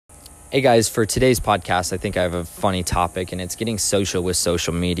Hey guys, for today's podcast, I think I have a funny topic and it's getting social with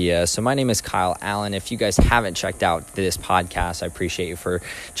social media. So my name is Kyle Allen. If you guys haven't checked out this podcast, I appreciate you for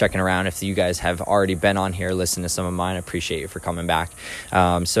checking around. If you guys have already been on here, listened to some of mine, I appreciate you for coming back.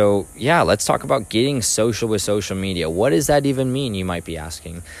 Let's talk about getting social with social media. What does that even mean? You might be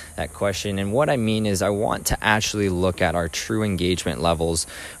asking that question. And what I mean is I want to actually look at our true engagement levels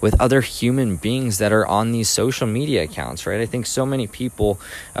with other human beings that are on these social media accounts, right? I think so many people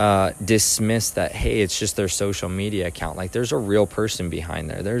dismiss that, hey, it's just their social media account. Like there's a real person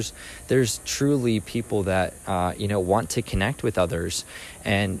behind there. There's truly people that want to connect with others,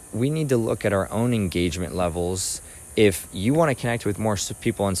 and we need to look at our own engagement levels. If you want to connect with more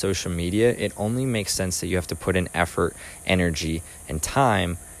people on social media, it only makes sense that you have to put in effort, energy, and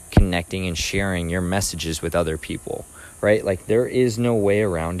time connecting and sharing your messages with other people. Right? Like there is no way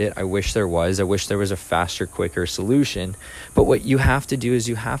around it. I wish there was. I wish there was a faster, quicker solution. But what you have to do is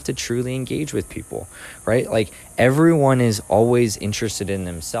you have to truly engage with people, right? Like everyone is always interested in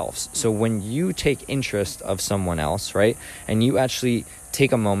themselves. So when you take interest of someone else, right, and you actually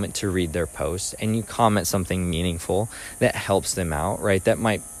take a moment to read their post and you comment something meaningful that helps them out, right? That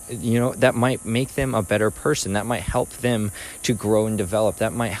might make them a better person. That might help them to grow and develop.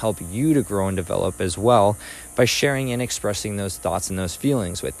 That might help you to grow and develop as well by sharing and expressing those thoughts and those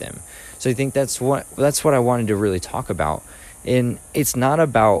feelings with them. So I think that's what I wanted to really talk about. And it's not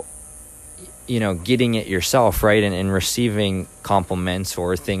about getting it yourself, right? And receiving compliments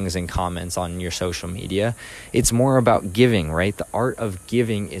or things and comments on your social media. It's more about giving, right? The art of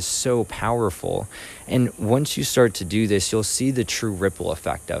giving is so powerful. And once you start to do this, you'll see the true ripple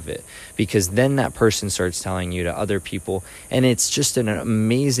effect of it, because then that person starts telling you to other people. And it's just an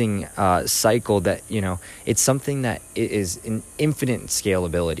amazing cycle that, it's something that is an infinite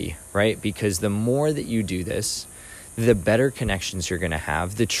scalability, right? Because the more that you do this, the better connections you're going to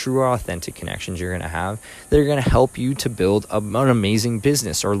have, the true authentic connections you're going to have, that are going to help you to build an amazing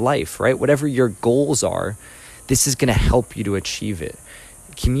business or life, right? Whatever your goals are, this is going to help you to achieve it.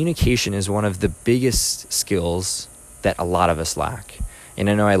 Communication is one of the biggest skills that a lot of us lack. And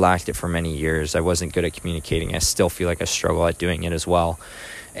I know I lacked it for many years. I wasn't good at communicating. I still feel like I struggle at doing it as well.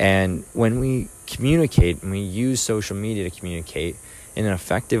 And when we communicate and we use social media to communicate in an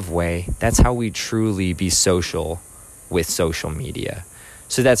effective way, that's how we truly be social with social media.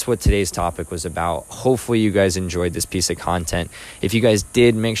 So that's what today's topic was about. Hopefully you guys enjoyed this piece of content. If you guys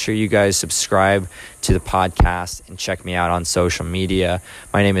did, make sure you guys subscribe to the podcast and check me out on social media.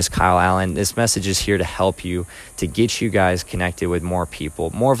 My name is Kyle Allen. This message is here to help you, to get you guys connected with more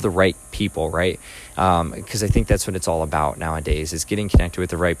people, more of the right people, right? Because I think that's what it's all about nowadays, is getting connected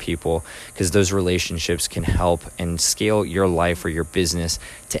with the right people, because those relationships can help and scale your life or your business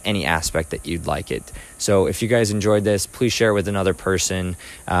to any aspect that you'd like it. So if you guys enjoyed this, please share it with another person,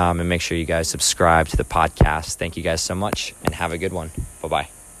 and make sure you guys subscribe to the podcast. Thank you guys so much and have a good one. Bye-bye.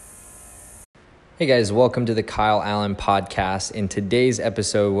 Hey guys, welcome to the Kyle Allen podcast. In today's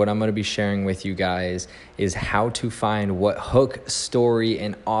episode, what I'm going to be sharing with you guys is how to find what hook, story,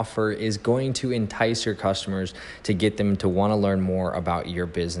 and offer is going to entice your customers to get them to want to learn more about your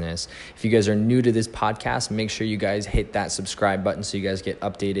business. If you guys are new to this podcast, make sure you guys hit that subscribe button so you guys get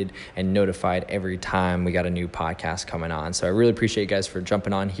updated and notified every time we got a new podcast coming on. So I really appreciate you guys for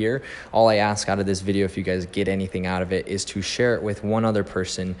jumping on here. All I ask out of this video, if you guys get anything out of it, is to share it with one other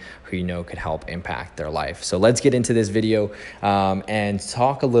person who you know could help impact their life. So let's get into this video and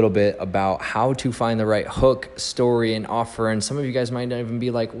talk a little bit about how to find the right hook, story, and offer. And some of you guys might not even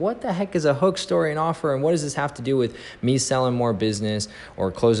be like, what the heck is a hook, story, and offer? And what does this have to do with me selling more business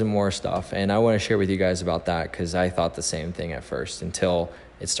or closing more stuff? And I want to share with you guys about that, because I thought the same thing at first until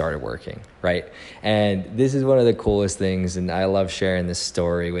it started working, right? And this is one of the coolest things, and I love sharing this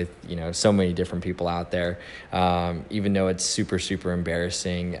story with so many different people out there. Even though it's super, super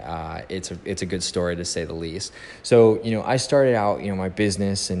embarrassing, it's a good story to say the least. So I started out my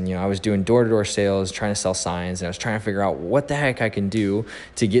business, and I was doing door-to-door sales, trying to sell signs, and I was trying to figure out what the heck I can do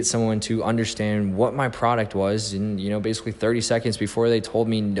to get someone to understand what my product was in basically 30 seconds before they told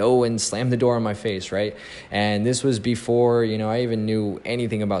me no and slammed the door in my face, right? And this was before I even knew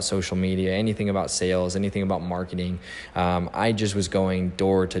anything about social media, anything about sales, anything about marketing. I just was going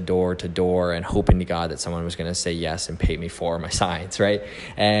door to door to door and hoping to God that someone was going to say yes and pay me for my signs, right?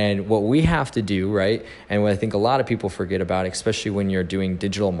 And what we have to do, right, and what I think a lot of people forget about, especially when you're doing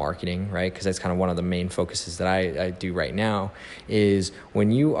digital marketing, right, because that's kind of one of the main focuses that I do right now, is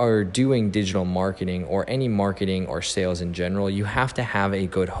when you are doing digital marketing or any marketing or sales in general, you have to have a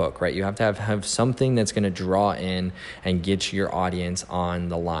good hook, right? You have to have something that's going to draw in and get your audience on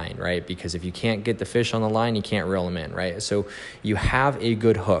the line, right? because if you can't get the fish on the line, you can't reel them in, right? So you have a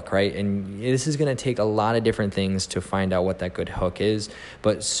good hook, right? And this is going to take a lot of different things to find out what that good hook is,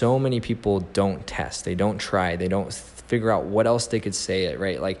 but so many people don't test, they don't try, they don't figure out what else they could say it,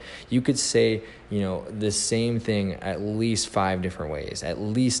 right? Like you could say, the same thing at least 5 different ways, at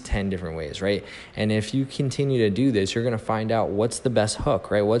least 10 different ways, right? And if you continue to do this, you're going to find out what's the best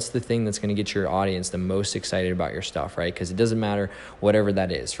hook, right? What's the thing that's going to get your audience the most excited about your stuff, right? Because it doesn't matter whatever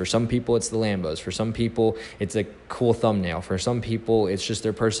that is. For some people, it's the Lambos. For some people, it's a cool thumbnail. For some people, it's just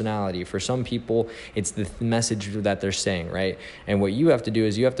their personality. For some people, it's the message that they're saying, right? And what you have to do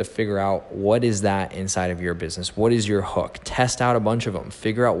is you have to figure out what is that inside of your business. What is your hook? Test out a bunch of them.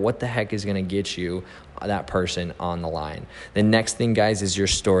 Figure out what the heck is going to get you that person on the line. The next thing, guys, is your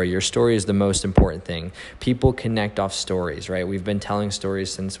story. Your story is the most important thing. People connect off stories, right? We've been telling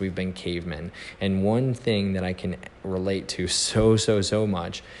stories since we've been cavemen. And one thing that I can relate to so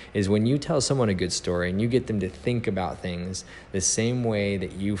much is when you tell someone a good story and you get them to think about things the same way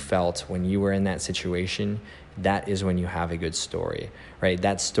that you felt when you were in that situation, that is when you have a good story, right?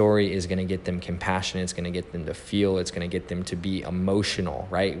 That story is going to get them compassion. It's going to get them to feel. It's going to get them to be emotional,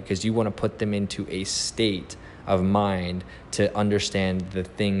 right? Because you want to put them into a state of mind to understand the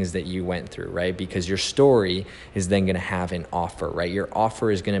things that you went through, right? Because your story is then going to have an offer, right? Your offer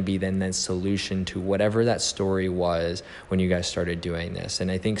is going to be then the solution to whatever that story was when you guys started doing this.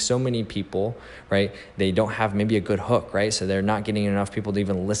 And I think so many people, right, they don't have maybe a good hook, right? So they're not getting enough people to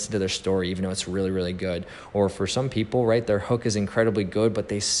even listen to their story, even though it's really good. Or for some people, right, their hook is incredibly good, but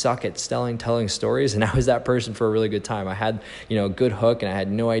they suck at telling stories. And I was that person for a really good time. I had, a good hook and I had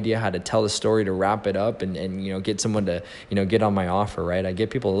no idea how to tell the story to wrap it up and get someone to, get on my offer, right? I get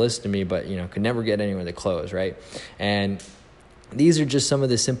people to listen to me, but, could never get anyone to close, right? And these are just some of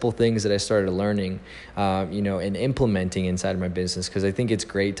the simple things that I started learning, and implementing inside of my business, because I think it's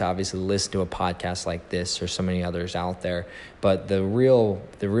great to obviously listen to a podcast like this or so many others out there. But the real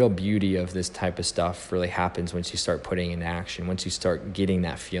beauty of this type of stuff really happens once you start putting it in action, once you start getting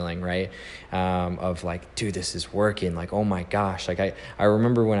that feeling, right? Of like, dude, this is working. Like, oh my gosh. Like I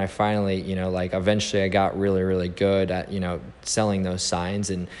remember when I finally, eventually I got really good at, selling those signs,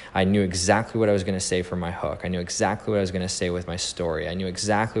 and I knew exactly what I was going to say for my hook. I knew exactly what I was going to say with my story. I knew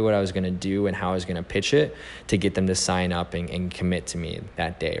exactly what I was going to do and how I was going to pitch it to get them to sign up and commit to me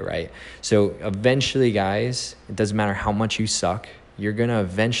that day, right? So eventually, guys, it doesn't matter how much you suck, you're going to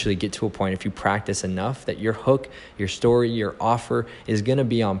eventually get to a point, if you practice enough, that your hook, your story, your offer is going to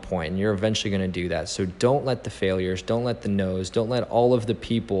be on point, and you're eventually going to do that. So don't let the failures, don't let the no's, don't let all of the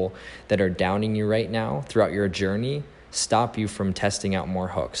people that are downing you right now throughout your journey stop you from testing out more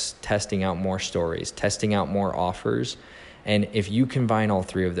hooks, testing out more stories, testing out more offers. And if you combine all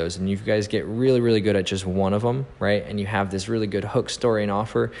 3 of those and you guys get really good at just one of them, right? And you have this really good hook, story, and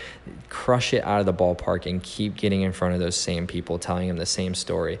offer, crush it out of the ballpark and keep getting in front of those same people, telling them the same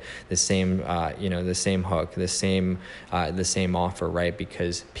story, the same, the same hook, the same offer, right?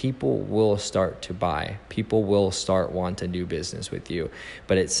 Because people will start to buy. People will start want to do business with you.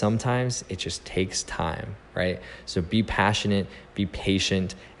 But sometimes it just takes time, right? So be passionate, be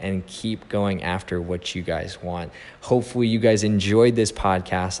patient, and keep going after what you guys want. Hopefully you guys enjoyed this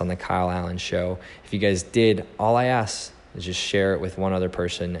podcast on the Kyle Allen Show. If you guys did, all I ask is just share it with one other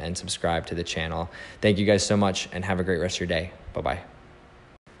person and subscribe to the channel. Thank you guys so much, and have a great rest of your day. Bye-bye.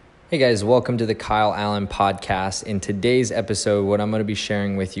 Hey guys, welcome to the Kyle Allen Podcast. In today's episode, what I'm going to be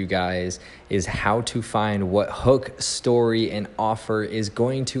sharing with you guys is how to find what hook, story, and offer is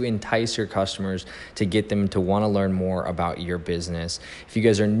going to entice your customers to get them to want to learn more about your business. If you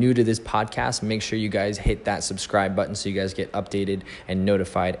guys are new to this podcast, make sure you guys hit that subscribe button so you guys get updated and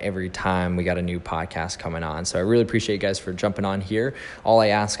notified every time we got a new podcast coming on. So I really appreciate you guys for jumping on here. All I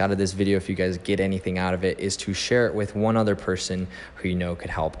ask out of this video, if you guys get anything out of it, is to share it with one other person who you know could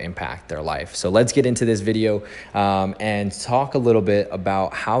help impact their life. So let's get into this video and talk a little bit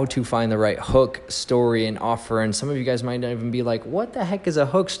about how to find the right hook, story, and offer. And some of you guys might not even be like, what the heck is a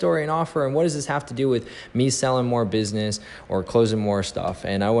hook, story, and offer? And what does this have to do with me selling more business or closing more stuff?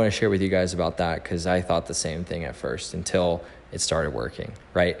 And I want to share with you guys about that, because I thought the same thing at first until it started working,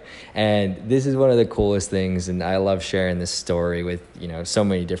 right? And this is one of the coolest things, and I love sharing this story with, so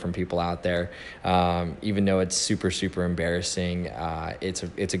many different people out there. Even though it's super embarrassing, it's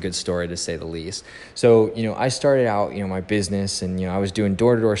a good story to say the least. So, I started out, my business, and, I was doing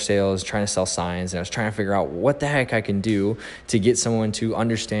door-to-door sales, trying to sell signs, and I was trying to figure out what the heck I can do to get someone to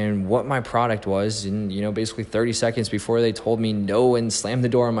understand what my product was in, basically 30 seconds before they told me no and slammed the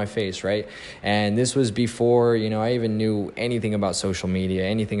door in my face, right? And this was before, I even knew anything anything about social media,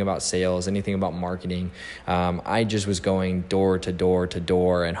 anything about sales, anything about marketing. I just was going door to door to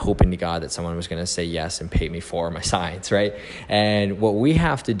door and hoping to God that someone was going to say yes and pay me for my science, right? And what we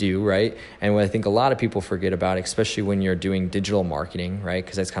have to do, right, and what I think a lot of people forget about, especially when you're doing digital marketing, right,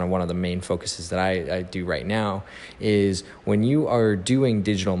 because that's kind of one of the main focuses that I do right now, is when you are doing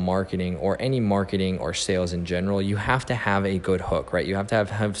digital marketing or any marketing or sales in general, you have to have a good hook, right? You have to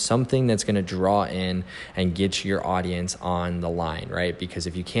have something that's going to draw in and get your audience on the line, right? Because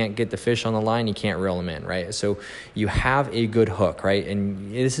if you can't get the fish on the line, you can't reel them in, right? So you have a good hook, right?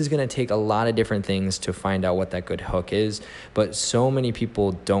 And this is going to take a lot of different things to find out what that good hook is, but so many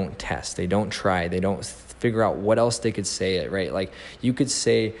people don't test, they don't try, they don't figure out what else they could say it, right? Like you could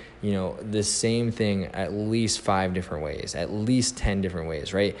say, the same thing at least 5 different ways, at least 10 different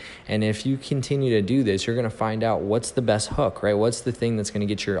ways, right? And if you continue to do this, you're going to find out what's the best hook, right? What's the thing that's going to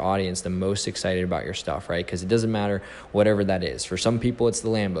get your audience the most excited about your stuff, right? Because it doesn't matter whatever that is. For some people, it's the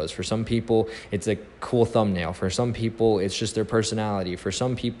Lambos. For some people, it's a cool thumbnail. For some people, it's just their personality. For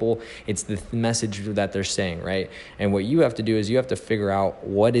some people, it's the message that they're saying, right? And what you have to do is you have to figure out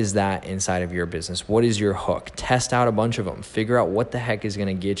what is that inside of your business. What is your hook? Test out a bunch of them. Figure out what the heck is going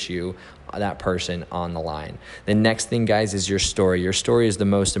to get you that person on the line. The next thing, guys, is your story. Your story is the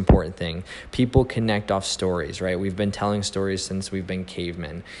most important thing. People connect off stories, right? We've been telling stories since we've been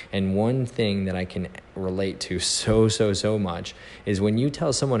cavemen. And one thing that I can relate to so much is when you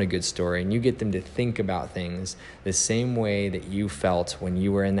tell someone a good story and you get them to think about things the same way that you felt when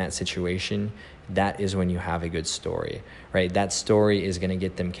you were in that situation, that is when you have a good story, right? That story is going to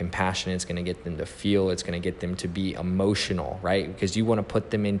get them compassionate. It's going to get them to feel. It's going to get them to be emotional, right? Because you want to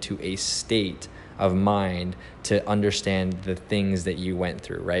put them into a state of mind to understand the things that you went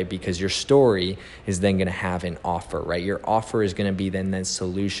through, right? Because your story is then going to have an offer, right? Your offer is going to be then that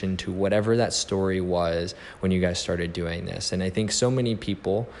solution to whatever that story was when you guys started doing this. And I think so many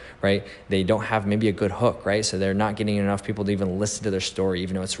people, right, they don't have maybe a good hook, right? So they're not getting enough people to even listen to their story,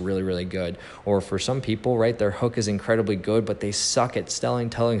 even though it's really, really good. Or for some people, right, their hook is incredibly good, but they suck at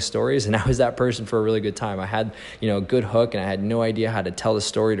telling stories. And I was that person for a really good time. I had, a good hook and I had no idea how to tell the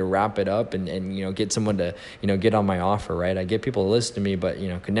story to wrap it up and get someone to, get on my offer, right? I get people to listen to me, but,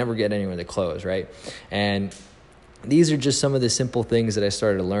 could never get anyone to close, right? And these are just some of the simple things that I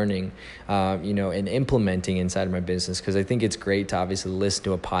started learning, and implementing inside of my business, because I think it's great to obviously listen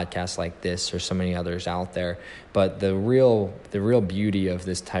to a podcast like this or so many others out there. But the real beauty of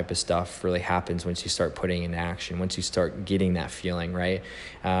this type of stuff really happens once you start putting it in action, once you start getting that feeling, right?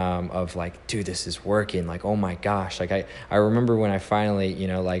 Of like, dude, this is working. Like, oh my gosh. Like I remember when I finally,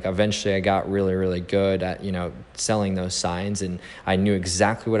 eventually I got really, really good at, selling those signs, and I knew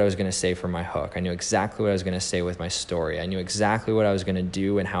exactly what I was going to say for my hook. I knew exactly what I was going to say with my story. I knew exactly what I was going to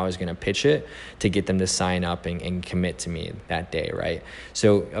do and how I was going to pitch it to get them to sign up and commit to me that day, right?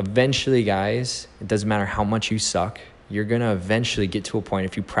 So eventually, guys, it doesn't matter how much you suck, you're going to eventually get to a point,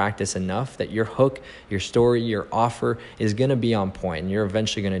 if you practice enough, that your hook, your story, your offer is going to be on point, and you're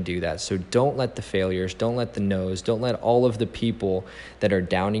eventually going to do that. So don't let the failures, don't let the no's, don't let all of the people that are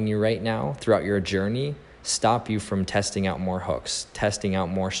downing you right now throughout your journey stop you from testing out more hooks, testing out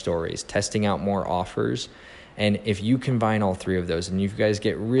more stories, testing out more offers. And if you combine all 3 of those and you guys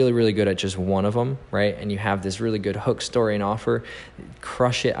get really, really good at just one of them, right? And you have this really good hook, story, and offer,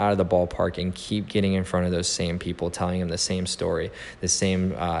 crush it out of the ballpark and keep getting in front of those same people, telling them the same story, the same,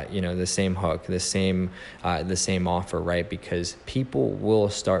 the same hook, the same offer, right? Because people will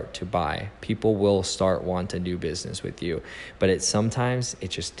start to buy. People will start want to do business with you. But sometimes it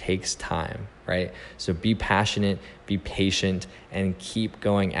just takes time, right? So be passionate, be patient, and keep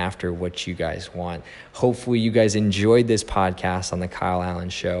going after what you guys want. Hopefully you guys enjoyed this podcast on the Kyle Allen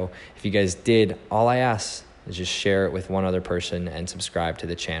Show. If you guys did, all I ask is just share it with one other person and subscribe to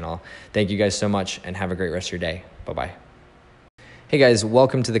the channel. Thank you guys so much, and have a great rest of your day. Bye-bye. Hey guys,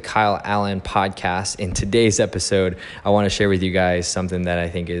 welcome to the Kyle Allen Podcast. In today's episode, I want to share with you guys something that I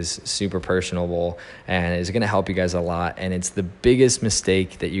think is super personable and is going to help you guys a lot. And it's the biggest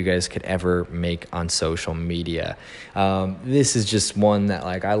mistake that you guys could ever make on social media. This is just one that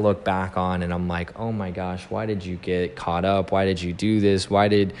I look back on and I'm like, oh my gosh, why did you get caught up? Why did you do this? Why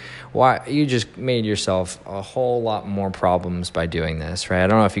you just made yourself a whole lot more problems by doing this, right? I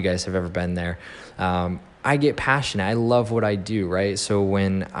don't know if you guys have ever been there. I get passionate. I love what I do, right? So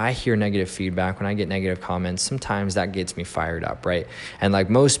when I hear negative feedback, when I get negative comments, sometimes that gets me fired up, right? And like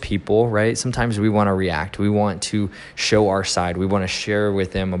most people, right, sometimes we want to react. We want to show our side. We want to share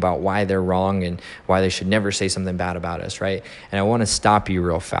with them about why they're wrong and why they should never say something bad about us, right? And I want to stop you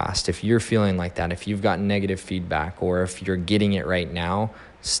real fast. If you're feeling like that, if you've gotten negative feedback or if you're getting it right now,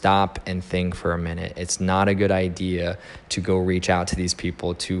 stop and think for a minute. It's not a good idea to go reach out to these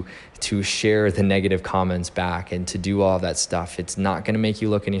people, to share the negative comments back and to do all that stuff. It's not going to make you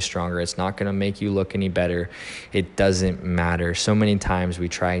look any stronger. It's not going to make you look any better. It doesn't matter. So many times we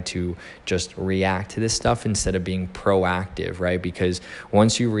try to just react to this stuff instead of being proactive, right? Because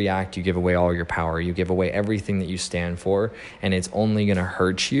once you react, you give away all your power. You give away everything that you stand for, and it's only going to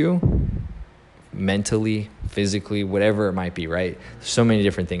hurt you mentally, physically, whatever it might be, right? So many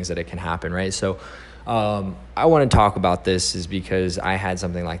different things that it can happen, right? So I want to talk about this is because I had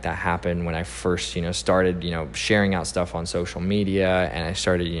something like that happen when I first, started, sharing out stuff on social media, and I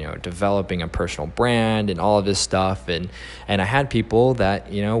started, developing a personal brand and all of this stuff. And I had people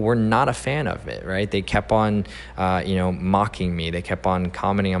that, were not a fan of it, right? They kept on, mocking me. They kept on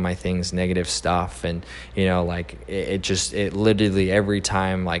commenting on my things, negative stuff. And, it literally every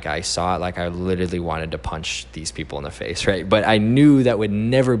time I saw it, I literally wanted to punch these people in the face, right? But I knew that would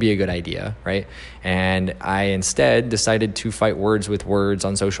never be a good idea, right? And I instead decided to fight words with words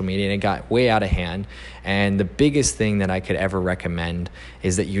on social media, and it got way out of hand. And the biggest thing that I could ever recommend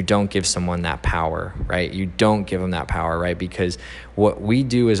is that you don't give someone that power, right? You don't give them that power, right? Because what we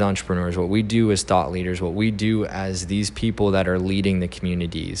do as entrepreneurs, what we do as thought leaders, what we do as these people that are leading the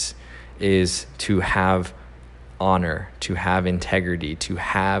communities is to have honor, to have integrity, to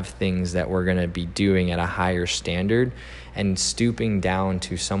have things that we're going to be doing at a higher standard, and stooping down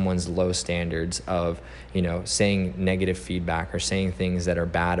to someone's low standards of, saying negative feedback or saying things that are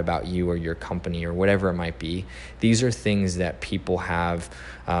bad about you or your company or whatever it might be. These are things that people have,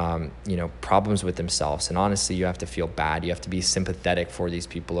 problems with themselves. And honestly, you have to feel bad. You have to be sympathetic for these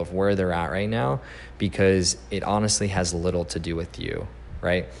people of where they're at right now, because it honestly has little to do with you.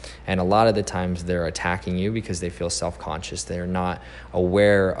 Right? And a lot of the times they're attacking you because they feel self-conscious. They're not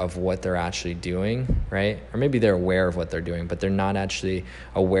aware of what they're actually doing, right? Or maybe they're aware of what they're doing, but they're not actually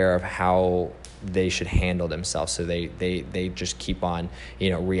aware of how they should handle themselves. So they just keep on,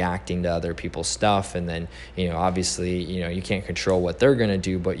 reacting to other people's stuff. And then, obviously, you can't control what they're going to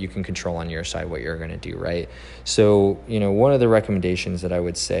do, but you can control on your side what you're going to do, right? So, one of the recommendations that I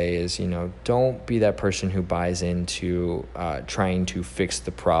would say is, don't be that person who buys into trying to fix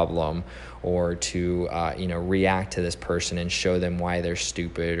the problem or to, react to this person and show them why they're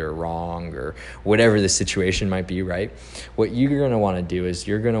stupid or wrong or whatever the situation might be, right? What you're going to want to do is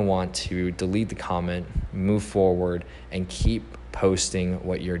you're going to want to delete the comment, move forward, and keep posting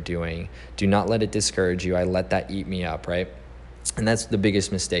what you're doing. Do not let it discourage you. I let that eat me up, right? And that's the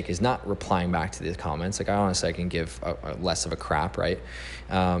biggest mistake, is not replying back to the comments. I can give a less of a crap, right?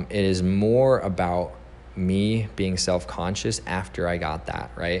 It is more about me being self-conscious after I got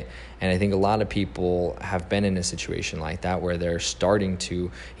that, right? And I think a lot of people have been in a situation like that where they're starting to,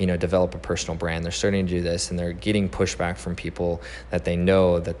 develop a personal brand. They're starting to do this, and they're getting pushback from people that they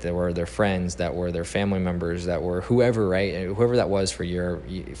know, that they were their friends, that were their family members, that were whoever, right? And whoever that was for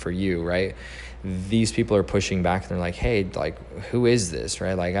you, right? These people are pushing back, and they're like, hey, who is this,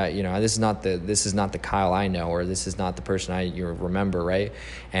 right? This is not the Kyle I know, or this is not the person you remember, right?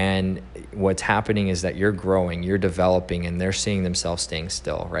 And what's happening is that you're growing, you're developing, and they're seeing themselves staying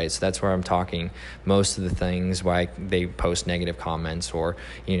still, right? So that's where I'm talking most of the things why they post negative comments or,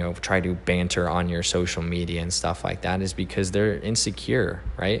 try to banter on your social media and stuff like that, is because they're insecure,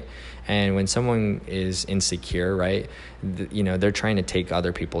 right? And when someone is insecure, right, they're trying to take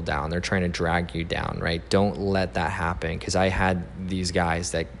other people down. They're trying to drag you down, right? Don't let that happen, because I had these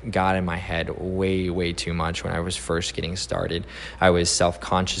guys that got in my head way, way too much when I was first getting started. I was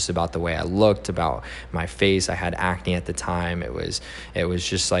self-conscious about the way I looked, about my face. I had acne at the time. It was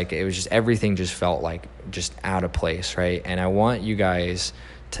just everything just felt like just out of place, right? And I want you guys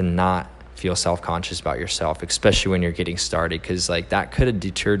to not feel self-conscious about yourself, especially when you're getting started, because that could have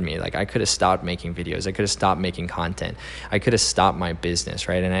deterred me. I could have stopped making videos. I could have stopped making content. I could have stopped my business,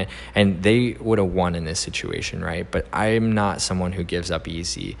 right? And they would have won in this situation, right? But I'm not someone who gives up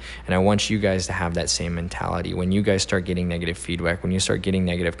easy, and I want you guys to have that same mentality. When you guys start getting negative feedback, when you start getting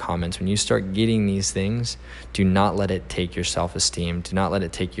negative comments, when you start getting these things, do not let it take your self-esteem. Do not let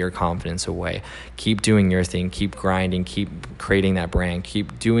it take your confidence away. Keep doing your thing. Keep grinding. Keep creating that brand.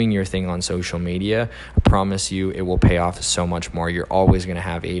 Keep doing your thing on social media. I promise you it will pay off so much more. You're always going to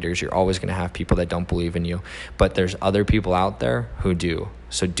have haters. You're always going to have people that don't believe in you, but there's other people out there who do.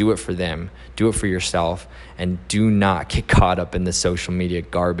 So do it for them, do it for yourself, and do not get caught up in the social media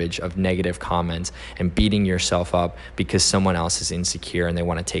garbage of negative comments and beating yourself up because someone else is insecure and they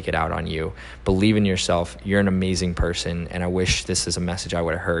want to take it out on you. Believe in yourself. You're an amazing person, and I wish this is a message I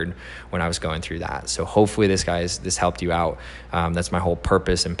would have heard when I was going through that. So hopefully this helped you out. That's my whole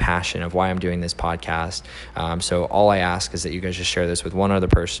purpose and passion of why I'm doing this podcast. So all I ask is that you guys just share this with one other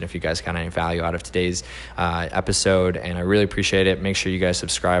person if you guys got any value out of today's episode, and I really appreciate it. Make sure you guys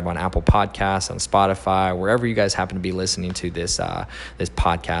subscribe on Apple Podcasts, on Spotify, wherever you guys happen to be listening to this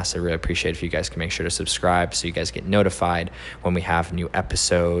podcast. I really appreciate if you guys can make sure to subscribe so you guys get notified when we have new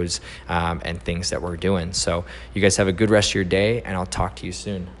episodes and things that we're doing. So you guys have a good rest of your day, and I'll talk to you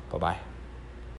soon. Bye-bye.